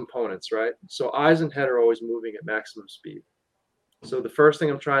into its components, right? So eyes and head are always moving at maximum speed. So the first thing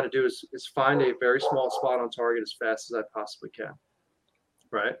I'm trying to do is find a very small spot on target as fast as I possibly can,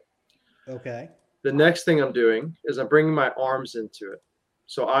 right? Okay. The next thing I'm doing is I'm bringing my arms into it.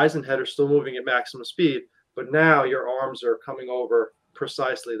 So eyes and head are still moving at maximum speed, but now your arms are coming over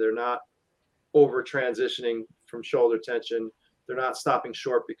precisely. They're not over transitioning from shoulder tension. They're not stopping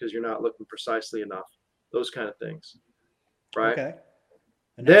short because you're not looking precisely enough. Those kind of things, right? Okay.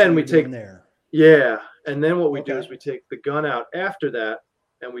 And then we take there. Yeah, and then what we do is we take the gun out after that,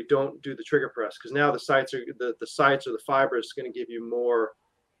 and we don't do the trigger press because now the sights or the fiber is going to give you more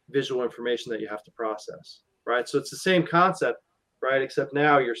visual information that you have to process, right? So it's the same concept, right? Except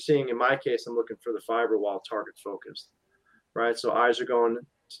now you're seeing, in my case, I'm looking for the fiber while target focused, right? So eyes are going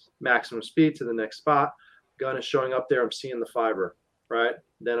maximum speed to the next spot. Gun is showing up there. I'm seeing the fiber, right?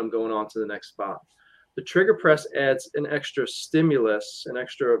 Then I'm going on to the next spot. The trigger press adds an extra stimulus, an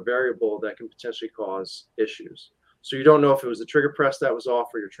extra variable that can potentially cause issues. So you don't know if it was the trigger press that was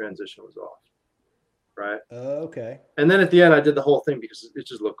off or your transition was off, right? Okay. And then at the end, I did the whole thing because it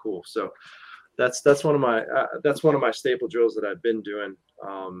just looked cool. So that's one of my staple drills that I've been doing,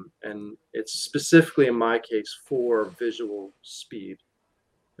 and it's specifically in my case for visual speed,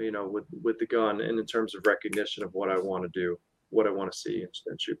 you know, with the gun, and in terms of recognition of what I want to do, what I want to see,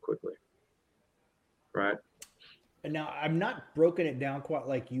 and shoot quickly. Right. And now I'm not broken it down quite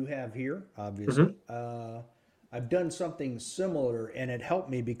like you have here, Mm-hmm. obviously. I've done something similar, and it helped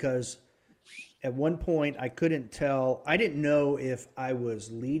me because at one point I couldn't tell. I didn't know if I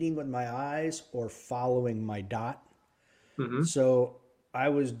was leading with my eyes or following my dot. Mm-hmm. So I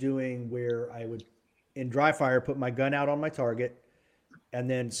was doing where I would, in dry fire, put my gun out on my target and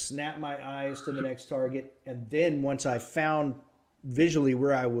then snap my eyes to the next target. And then once I found visually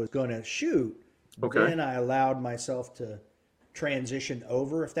where I was going to shoot, Okay. then I allowed myself to transition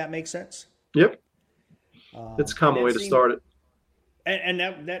over, if that makes sense. Yep. It's a And common way to start it.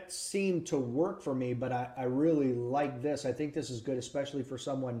 that seemed to work for me, but I really like this. I think this is good, especially for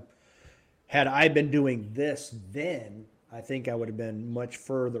someone. Had I been doing this then, I think I would have been much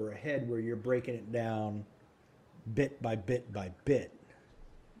further ahead where you're breaking it down bit by bit by bit.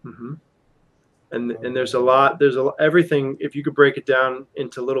 Mm-hmm. And there's a lot. Everything. If you could break it down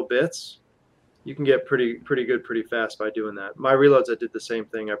into little bits, you can get pretty good pretty fast by doing that. My reloads, I did the same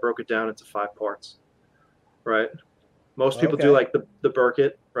thing. I broke it down into 5 parts. Right. Most people do Okay. like the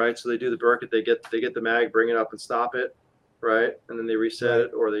Burkett, right? So they do the Burkett, they get the mag, bring it up and stop it, right? And then they reset Right.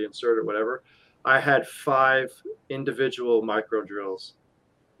 it or they insert it, whatever. I had 5 individual micro drills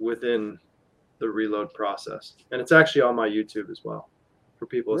within the reload process, and it's actually on my YouTube as well for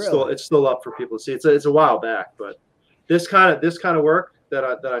people. Really? It's still up for people to see. It's a while back, but this kind of work that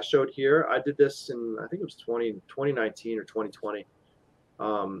I showed here, I did this in I think it was 2019 or 2020.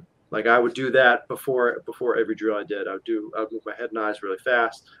 Like I would do that before every drill I did. I'd move my head and eyes really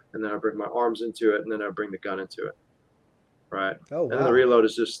fast, and then I'd bring my arms into it, and then I'd bring the gun into it, right? Oh, And then wow. the reload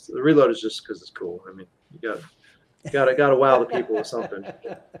is just because it's cool. I mean, you got to wow the people with something.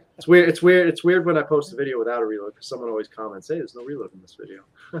 It's weird. It's weird when I post a video without a reload because someone always comments, "Hey, there's no reload in this video."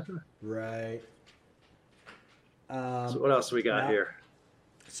 Right. So what else do we got Now, here?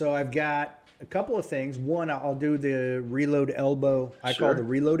 so I've got a couple of things. One, I'll do the reload elbow. I call the Sure.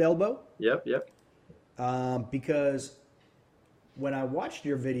 reload elbow Yep. because when I watched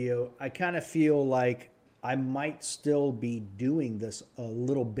your video, I kind of feel like I might still be doing this a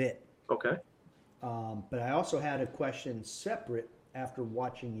little bit. Okay. But I also had a question separate after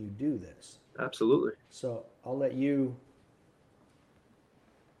watching you do this. Absolutely. So I'll let you.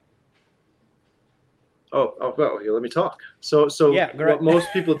 Oh, well, here, let me talk. So Yeah, what great.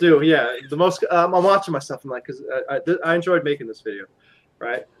 most people do, yeah, the most I'm watching myself. I'm like, because I enjoyed making this video,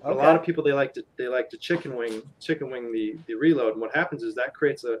 right? But a lot Okay. of people they like to chicken wing the reload, and what happens is that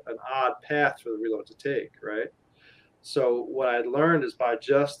creates an odd path for the reload to take, right? So what I learned is by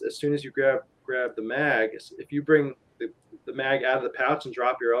just as soon as you grab the mag, if you bring the mag out of the pouch and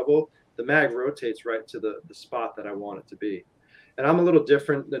drop your elbow, the mag rotates right to the spot that I want it to be. And I'm a little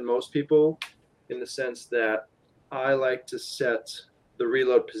different than most people in the sense that I like to set the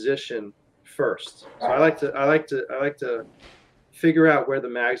reload position first. So I like to figure out where the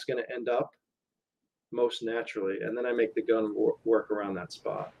mag's going to end up most naturally, and then I make the gun work around that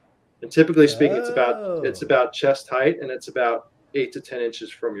spot. And typically speaking, it's Oh. about chest height and it's about 8 to 10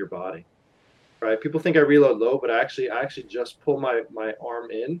 inches from your body. Right? People think I reload low, but I actually just pull my arm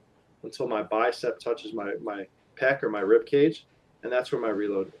in until my bicep touches my pec or my rib cage, and that's where my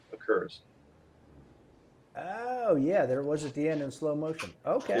reload occurs. Oh, yeah, there it was at the end in slow motion.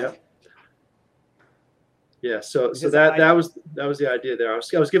 Okay. Yeah. Yeah, so Because that was the idea there. I was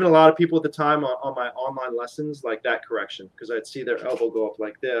giving a lot of people at the time on my online lessons like that correction because I'd see their elbow go up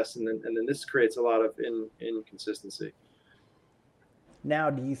like this, and then this creates a lot of inconsistency.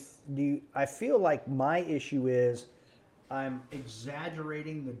 now do you I feel like my issue is I'm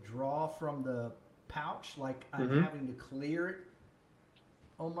exaggerating the draw from the pouch, like I'm Hmm. having to clear it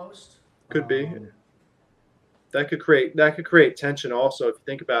almost. Could be. Um, That could create tension also if you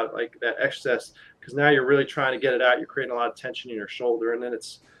think about it, like that excess, because now you're really trying to get it out. You're creating a lot of tension in your shoulder, and then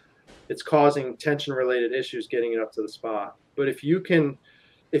it's causing tension related issues getting it up to the spot. But if you can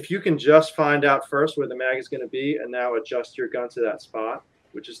just find out first where the mag is going to be and now adjust your gun to that spot,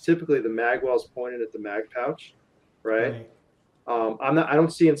 which is typically the mag well is pointed at the mag pouch, right? right. I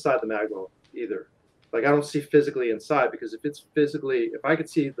don't see inside the mag well either. Like I don't see physically inside because if I could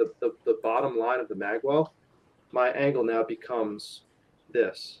see the bottom line of the mag well, my angle now becomes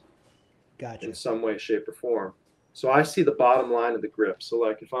this in Gotcha. some way, shape, or form. So I see the bottom line of the grip. So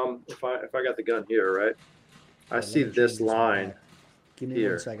like if I got the gun here, right? I Let see me change this this line back. Give me one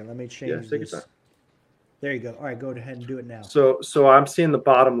here. second. Let me Yeah, change take your this. time. There you go. All right, go ahead and do it now. So I'm seeing the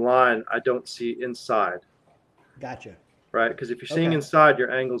bottom line. I don't see inside, Gotcha. right? Because if you're seeing Okay. inside,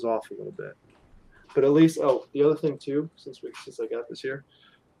 your angle's off a little bit. But at least, the other thing too, since I got this here,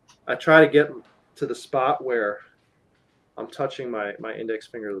 I try to get to the spot where I'm touching my index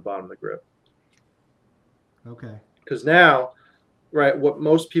finger to the bottom of the grip. Okay. Because now, right, what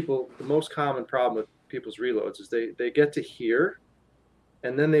the most common problem with people's reloads is they get to here,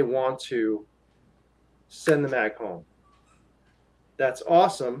 and then they want to send the mag home. That's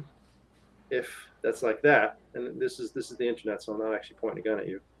awesome if that's like that. And this is the internet, so I'm not actually pointing a gun at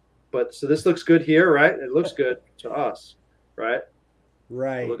you. But so this looks good here, right? It looks good to us, right?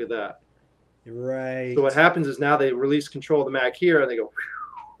 Right. So look at that. Right. So what happens is now they release control of the mag here, and they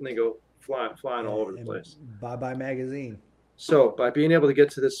go flying all over the place. Bye-bye magazine. So by being able to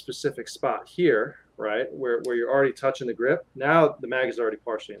get to this specific spot here, right, where you're already touching the grip, now the mag is already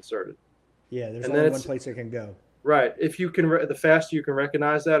partially inserted. Yeah, there's only one place it can go. Right. If you can, the faster you can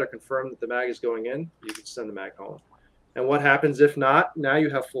recognize that or confirm that the mag is going in, you can send the mag home. And what happens if not? Now you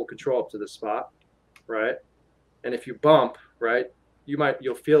have full control up to this spot, right? And if you bump, right,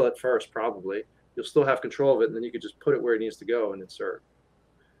 you'll feel it first probably. You'll still have control of it, and then you can just put it where it needs to go and insert.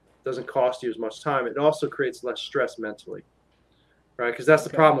 It doesn't cost you as much time. It also creates less stress mentally, right? Because that's the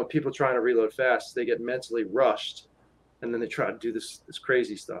problem with people trying to reload fast. They get mentally rushed, and then they try to do this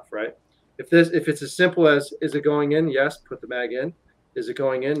crazy stuff, right? If it's as simple as, is it going in? Yes, put the mag in. Is it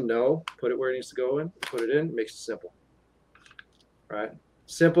going in? No, put it where it needs to go in. Put it in. Makes it simple, right?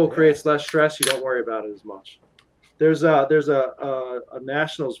 Simple creates less stress. You don't worry about it as much. There's a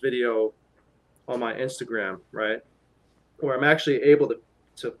Nationals video on my Instagram, right, where I'm actually able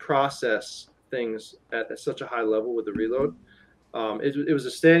to process things at such a high level with the reload. It was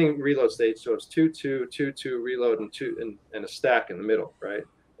a standing reload stage, so it's 2-2, 2-2 reload and a stack in the middle, right?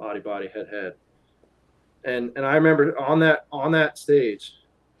 Body, head. And I remember on that stage,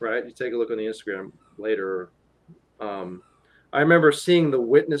 right? You take a look on the Instagram later. I remember seeing the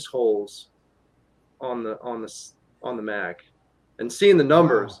witness holes on the mag, and seeing the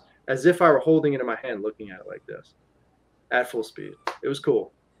numbers as if I were holding it in my hand, looking at it like this, at full speed. It was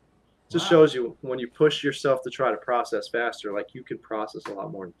cool. It just shows you when you push yourself to try to process faster, like you can process a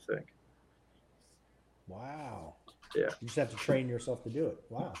lot more than you think. Wow. Yeah. You just have to train yourself to do it.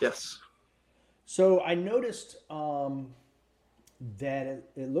 Wow. Yes. So I noticed that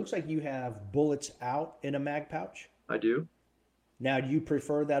it looks like you have bullets out in a mag pouch. I do. Now, do you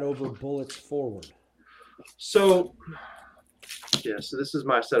prefer that over bullets forward? So, yeah. So this is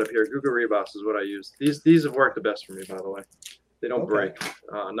my setup here. Google Reboss is what I use. These have worked the best for me, by the way. They don't break.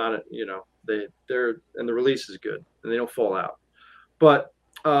 They're and the release is good, and they don't fall out. But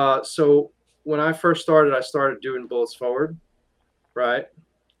so when I first started, I started doing bullets forward, right?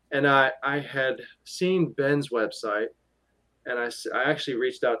 And I had seen Ben's website, and I actually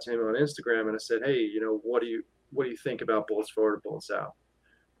reached out to him on Instagram, and I said, hey, what do you think about bullets forward or bullets out,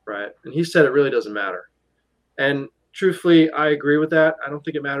 right? And he said it really doesn't matter. And truthfully, I agree with that. I don't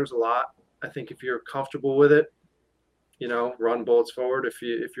think it matters a lot. I think if you're comfortable with it, run bullets forward. If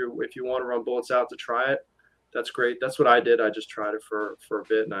you want to run bullets out to try it, that's great. That's what I did. I just tried it for a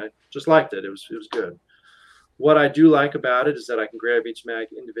bit, and I just liked it. It was good. What I do like about it is that I can grab each mag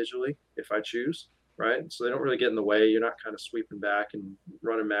individually if I choose, right? So they don't really get in the way. You're not kind of sweeping back and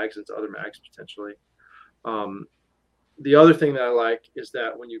running mags into other mags potentially. The other thing that I like is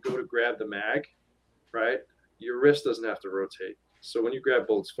that when you go to grab the mag, right, your wrist doesn't have to rotate. So when you grab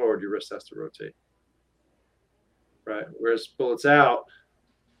bullets forward, your wrist has to rotate, right? Whereas bullets out,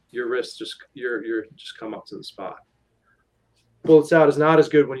 your wrist just come up to the spot. Bullets out is not as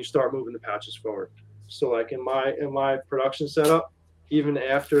good when you start moving the pouches forward. So like in my production setup, even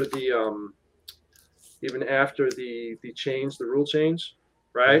after the change, the rule change,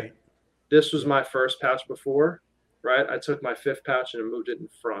 right? This was my first pouch before, right? I took my fifth pouch and moved it in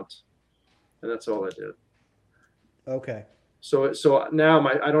front, and that's all I did. Okay. So now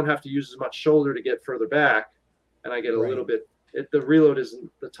I don't have to use as much shoulder to get further back, and I get a little bit. The reload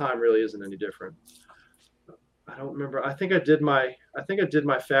the time really isn't any different. I don't remember. I think I did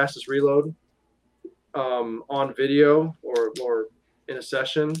my fastest reload on video or in a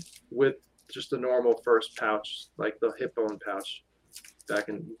session with just a normal first pouch, like the hip bone pouch back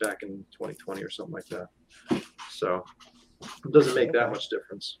in 2020 or something like that. So it doesn't make that much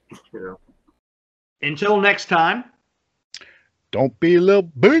difference, Until next time. Don't be a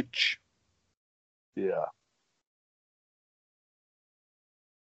little bitch. Yeah.